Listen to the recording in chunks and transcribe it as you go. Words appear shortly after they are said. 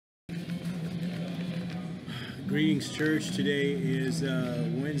Greetings, church. Today is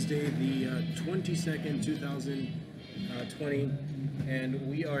Wednesday, the 22nd, 2020, and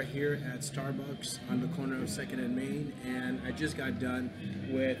we are here at Starbucks on the corner of 2nd and Main. And I just got done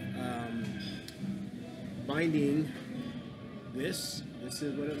with binding this. This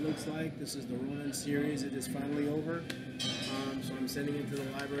is what it looks like. This is the Ronin series. It is finally over. So I'm sending it to the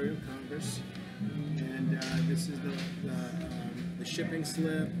Library of Congress, and this is the shipping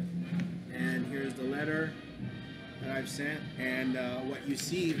slip. And here's the letter that I've sent, and what you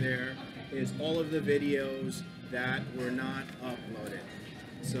see there is all of the videos that were not uploaded.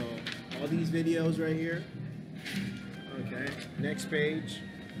 So all these videos right here. Okay, next page.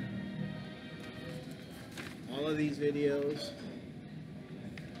 All of these videos,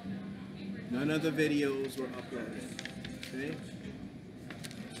 none of the videos were uploaded. Okay,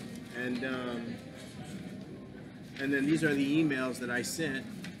 and then these are the emails that I sent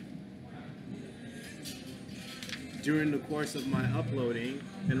during the course of my uploading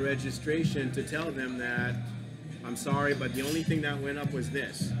and registration to tell them that I'm sorry, but the only thing that went up was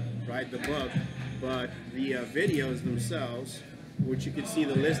this, right, the book. But the videos themselves, which you can see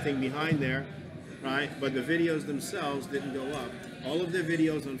the listing behind there, right, but the videos themselves didn't go up. All of the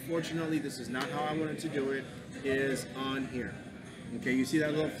videos, unfortunately, this is not how I wanted to do it, is on here. Okay, you see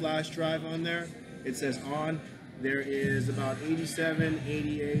that little flash drive on there? It says on. There is about 87,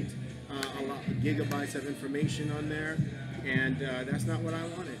 88 a lot of gigabytes of information on there, and that's not what I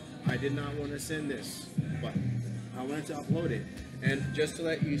wanted. I did not want to send this, but I wanted to upload it. And just to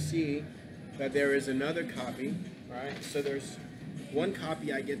let you see that there is another copy, right? So there's one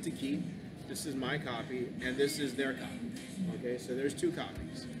copy I get to keep. This is my copy, and this is their copy. Okay, so there's two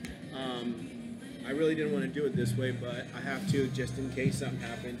copies. I really didn't want to do it this way, but I have to just in case something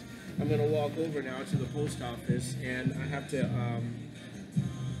happened. I'm going to walk over now to the post office, and I have to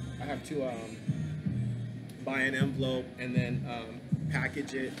buy an envelope and then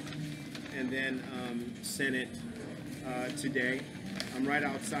package it and then send it today. I'm right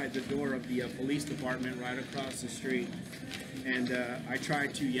outside the door of the police department right across the street, and I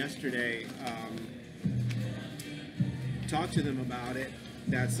tried to yesterday talk to them about it,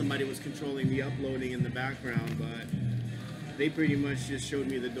 that somebody was controlling the uploading in the background, but they pretty much just showed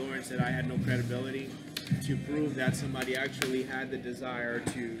me the door and said I had no credibility to prove that somebody actually had the desire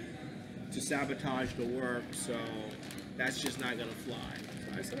to sabotage the work, so that's just not gonna fly.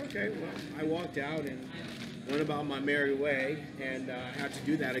 So I said, okay, well, I walked out and went about my merry way, and I had to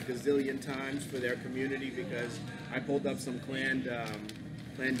do that a gazillion times for their community because I pulled up some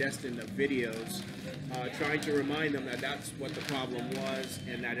clandestine videos, trying to remind them that that's what the problem was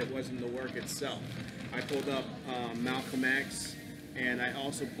and that it wasn't the work itself. I pulled up Malcolm X, and I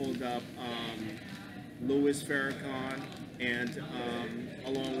also pulled up Louis Farrakhan, and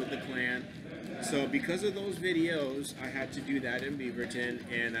along with the Klan. So because of those videos, I had to do that in Beaverton,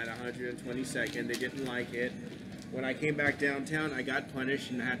 and at 122nd, they didn't like it. When I came back downtown, I got punished,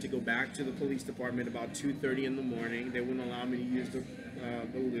 and I had to go back to the police department about 2:30 in the morning. They wouldn't allow me to use the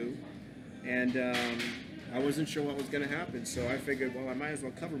loo, and I wasn't sure what was going to happen, so I figured, well, I might as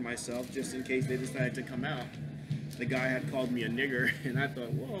well cover myself just in case they decided to come out. The guy had called me a nigger, and I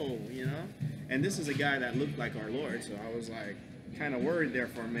thought, whoa, you know? And this is a guy that looked like our Lord, so I was like kind of worried there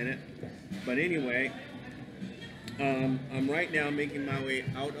for a minute. But anyway, I'm right now making my way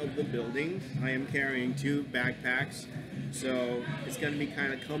out of the building. I am carrying 2 backpacks, so it's going to be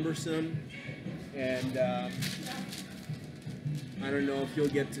kind of cumbersome. And I don't know if you'll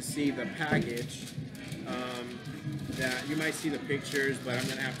get to see the package. That you might see the pictures, but I'm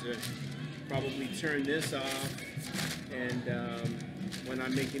going to have to probably turn this off. And when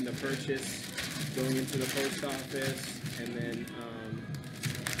I'm making the purchase, going into the post office, and then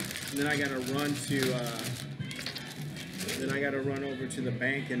I gotta run over to the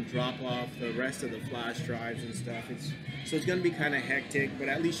bank and drop off the rest of the flash drives and stuff. So it's gonna be kind of hectic, but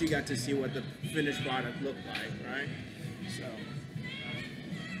at least you got to see what the finished product looked like, right? So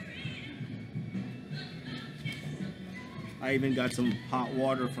I even got some hot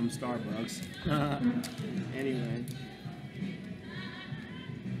water from Starbucks. Anyway.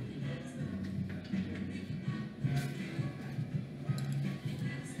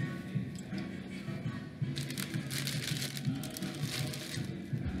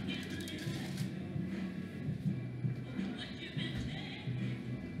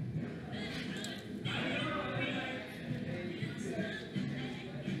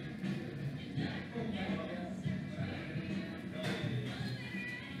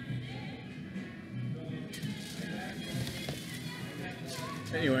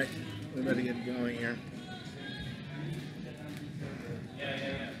 Anyway, we better get going here.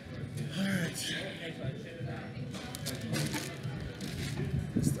 All right.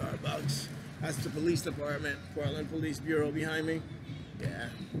 That's the police department, Portland Police Bureau behind me. Yeah.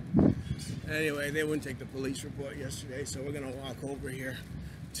 Anyway, they wouldn't take the police report yesterday, so we're gonna walk over here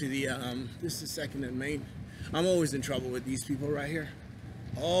to the, this is 2nd and Main. I'm always in trouble with these people right here.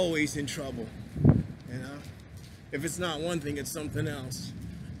 Always in trouble, you know? If it's not one thing, it's something else.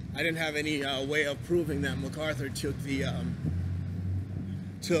 I didn't have any way of proving that MacArthur took the,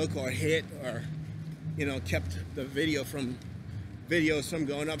 took or hit or, you know, kept the videos from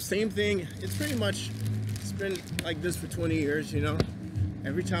going up. Same thing, it's pretty much, it's been like this for 20 years, you know?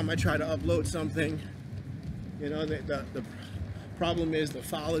 Every time I try to upload something, you know, the problem is the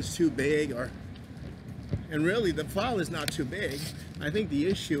file is too big, and really the file is not too big. I think the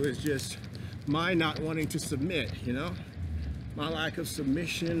issue is just my not wanting to submit, you know? My lack of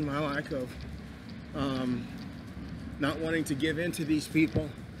submission, my lack of not wanting to give in to these people.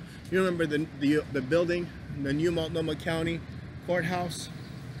 You remember the building, the new Multnomah County Courthouse?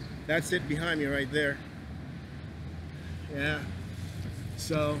 That's it behind me right there. Yeah.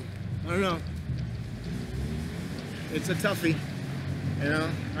 So, I don't know. It's a toughie. You know,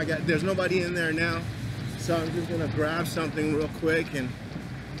 there's nobody in there now. So I'm just gonna grab something real quick and,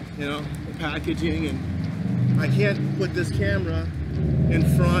 you know, the packaging, and I can't put this camera in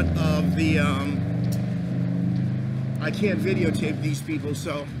front of the, I can't videotape these people,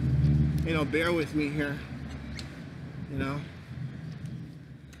 so, you know, bear with me here, you know.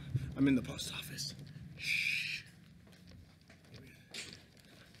 I'm in the post office. Shh.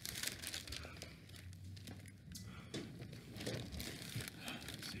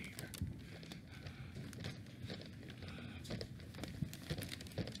 Let's see here.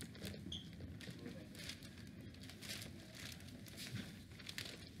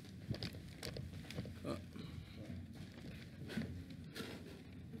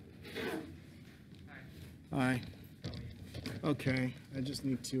 Hi. Okay, I just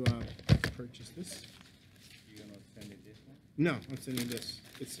need to purchase this. You gonna send it this one? No, I'm sending this.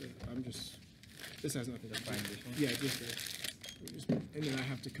 It's this has nothing to do. Find this one? Yeah, just and then I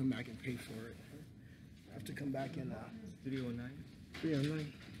have to come back and pay for it. I have to come back and 309.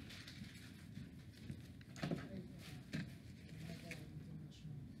 309.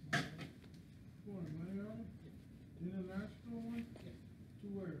 International one? To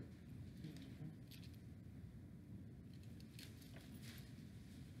where?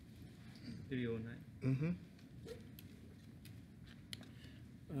 309. Mm-hmm.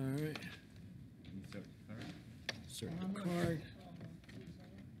 All right. Insert card. Insert the card.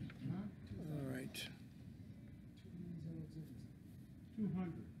 All right.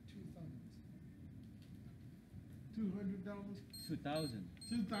 200. $200? 2000.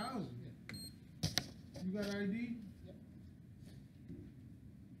 2,000. You got ID? Yep.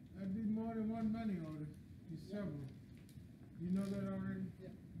 That'd be more than one money order. It's several. You know that already?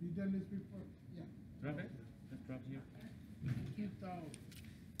 Yep. You done this before? Yeah. Drop it. Just drop here. 2,000.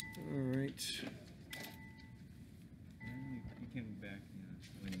 All right. You can be back. Yeah,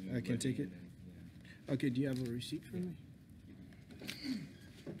 when you I can take it? then, yeah. Okay, do you have a receipt for me?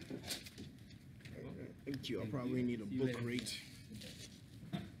 Thank you. I'll probably need a See you book later. rate.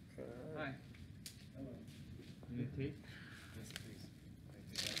 Hi. You take? Yes, please.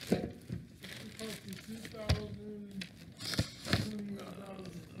 It cost you $2,028.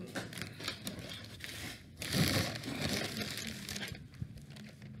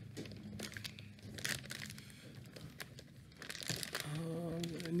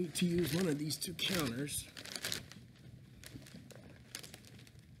 I need to use one of these two counters.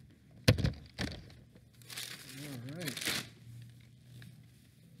 All right.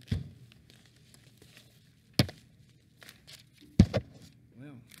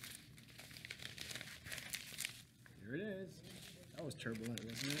 Well, here it is. That was turbulent,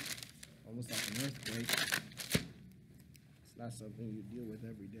 wasn't it? Almost like an earthquake. It's not something you deal with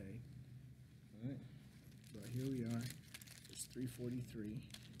every day. All right. But here we are. It's 3:43,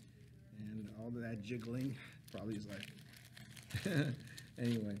 and all of that jiggling probably is like.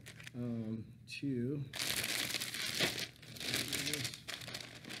 Anyway, two.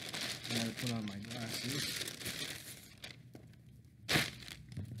 I gotta put on my glasses.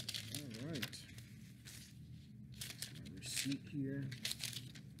 All right. My receipt here.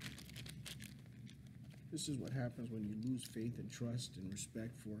 This is what happens when you lose faith and trust and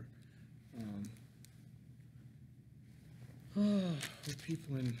respect for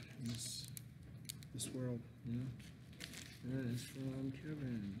people in this world, you know. That is from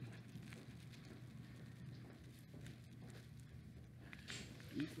Kevin.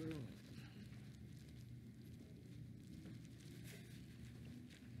 Duclairon.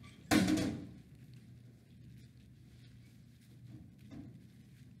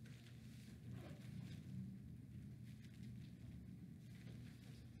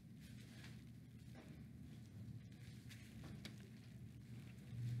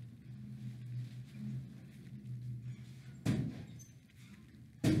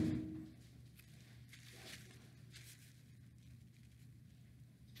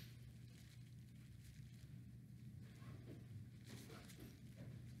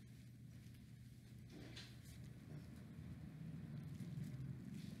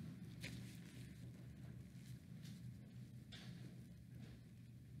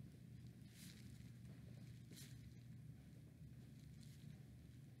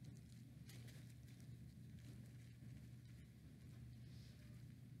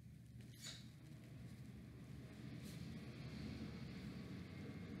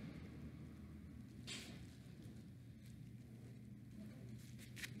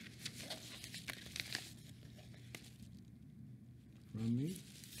 from me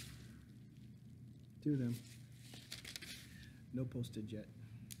to them. No postage yet,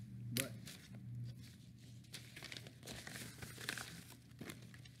 but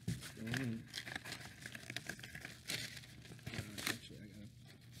going in. Actually, I gotta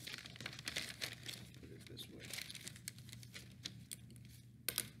put it this way.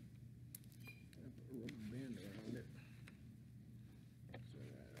 Gotta put a rubber band around it so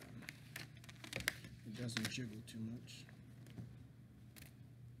that it doesn't jiggle too much.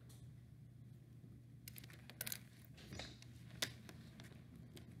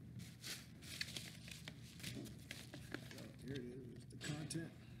 Here it is, the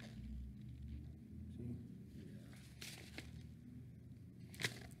content. See? Yeah.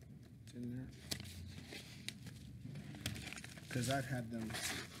 It's in there. Because I've had them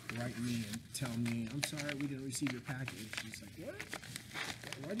write me and tell me, I'm sorry, we didn't receive your package. It's like, what?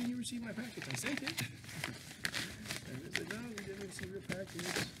 Why didn't you receive my package? I sent it. And they said, no, we didn't receive your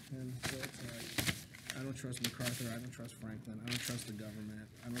package. And so it's like, I don't trust MacArthur. I don't trust Franklin. I don't trust the government.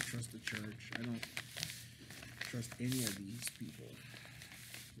 I don't trust the church. I don't trust any of these people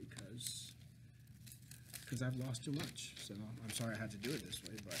because I've lost too much. So I'm sorry I had to do it this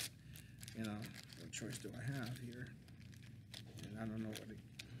way, but you know, what choice do I have here? And I don't know what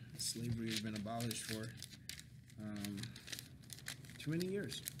slavery has been abolished for too many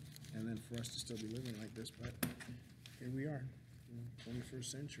years, and then for us to still be living like this. But here we are, 21st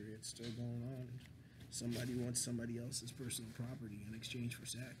century. It's still going on. Somebody wants somebody else's personal property in exchange for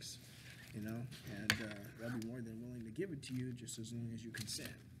sex. You know, and they'll be more than willing to give it to you just as long as you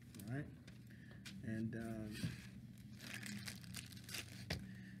consent, all right? And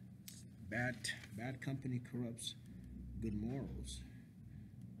bad company corrupts good morals.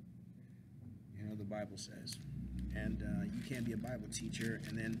 You know, the Bible says. And you can't be a Bible teacher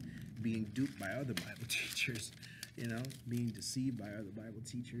and then being duped by other Bible teachers, you know, being deceived by other Bible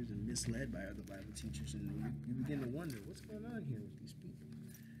teachers and misled by other Bible teachers. And you begin to wonder, what's going on here with these people?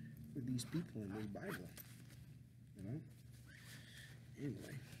 With these people in this Bible, you know.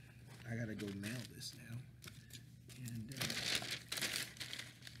 Anyway, I gotta go mail this now, and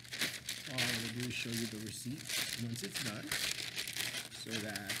all I'm gonna do is show you the receipt once it's done, so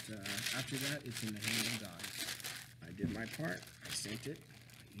that after that it's in the hand of God. I did my part. I sent it.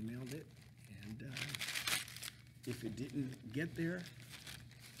 I emailed it, and if it didn't get there,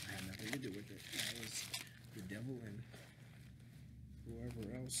 I had nothing to do with it. That was the devil and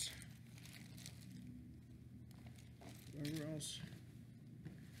whoever else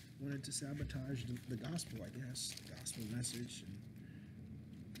wanted to sabotage the gospel, I guess, the gospel message, and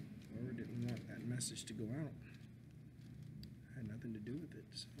whoever didn't want that message to go out had nothing to do with it.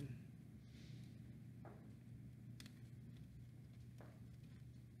 So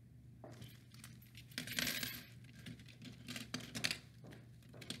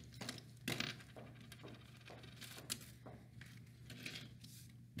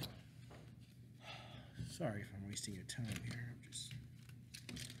sorry if I'm wasting your time here. I'm just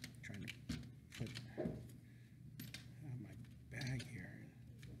trying to have my bag here,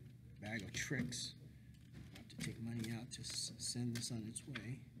 bag of tricks. I have to take money out to send this on its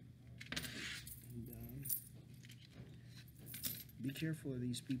way. And be careful of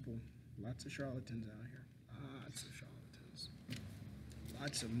these people. Lots of charlatans out here. Lots of charlatans.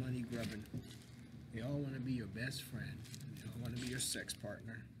 Lots of money grubbing. They all want to be your best friend. They all want to be your sex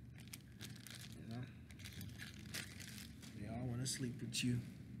partner. You know? They all want to sleep with you.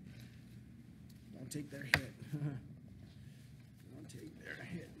 Don't take their hit. Don't take their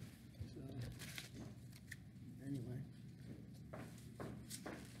hit. So, anyway.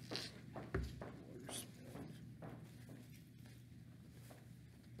 Water spilled.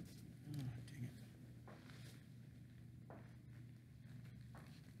 Oh, dang it.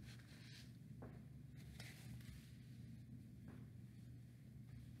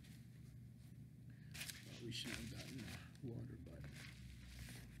 Well, we should have gotten water, but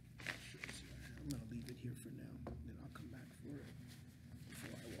I'm gonna leave it here for now. Then I'll come back for it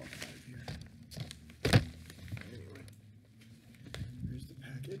before I walk out of here. Anyway, here's the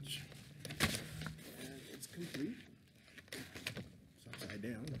package, and it's complete. It's upside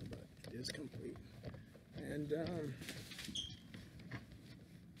down, but it is complete. And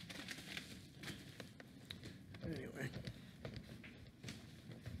anyway.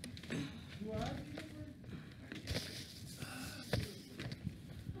 What?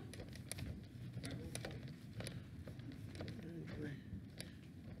 Anyway.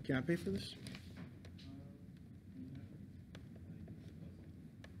 Can I pay for this?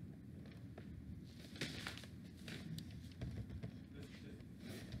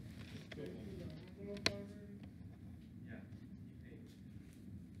 Yeah, you paid.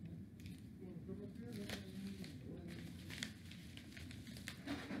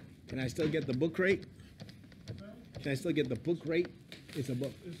 Can I still get the book rate? Can I still get the book rate? It's a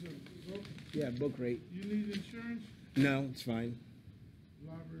book. It's a book. Yeah, book rate. You need insurance? No, it's fine.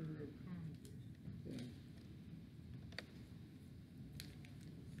 Library of Congress. Yeah.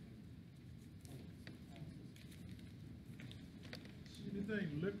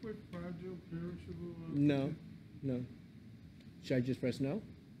 Anything liquid, fragile, perishable? No, no. Should I just press no?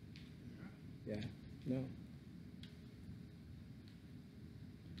 Yeah, no.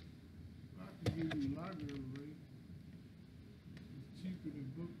 I can give you library rate. It's cheaper than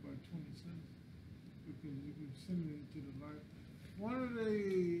book by 20 cents because you can send it into the library. One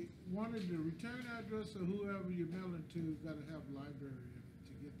of the return address or whoever you mail it to got to have library in it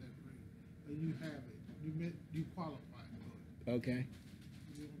to get that rate. And you have it. You qualify for it. Okay.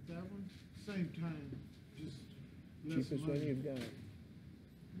 You want that one? Same time, just less Cheapest money. one you've got.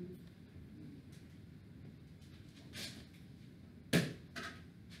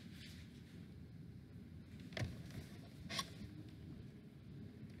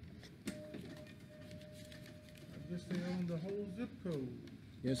 I guess they own the whole zip code,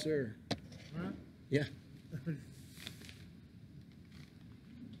 Yes, sir. right? Yeah.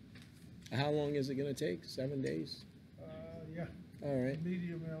 How long is it gonna take? 7 days? Yeah. All right.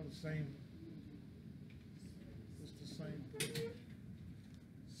 Media mail, the same. It's the same.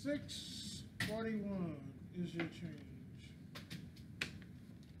 641 is your change.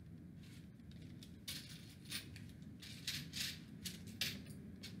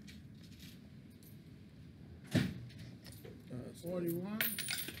 So- 41.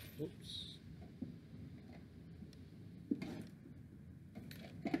 Oops.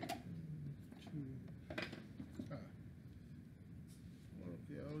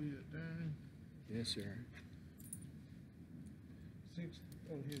 Okay, oh yeah, dang. Yes, sir. 6.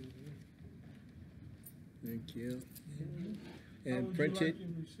 Oh, here it is. Thank you. How And would print you it. like your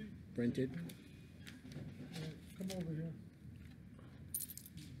receipt? Print it. Come over here.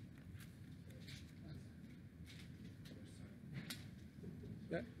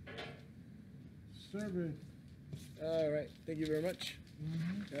 Yeah. Survey. All right. Thank you very much.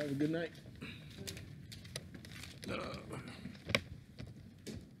 Have a good night.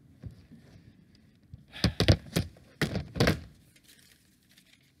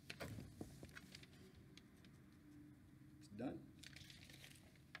 It's done.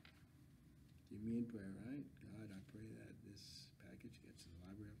 Keep me in prayer, right? God, I pray that this package gets to the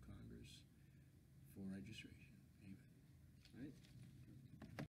Library of Congress for registration. Amen. Right?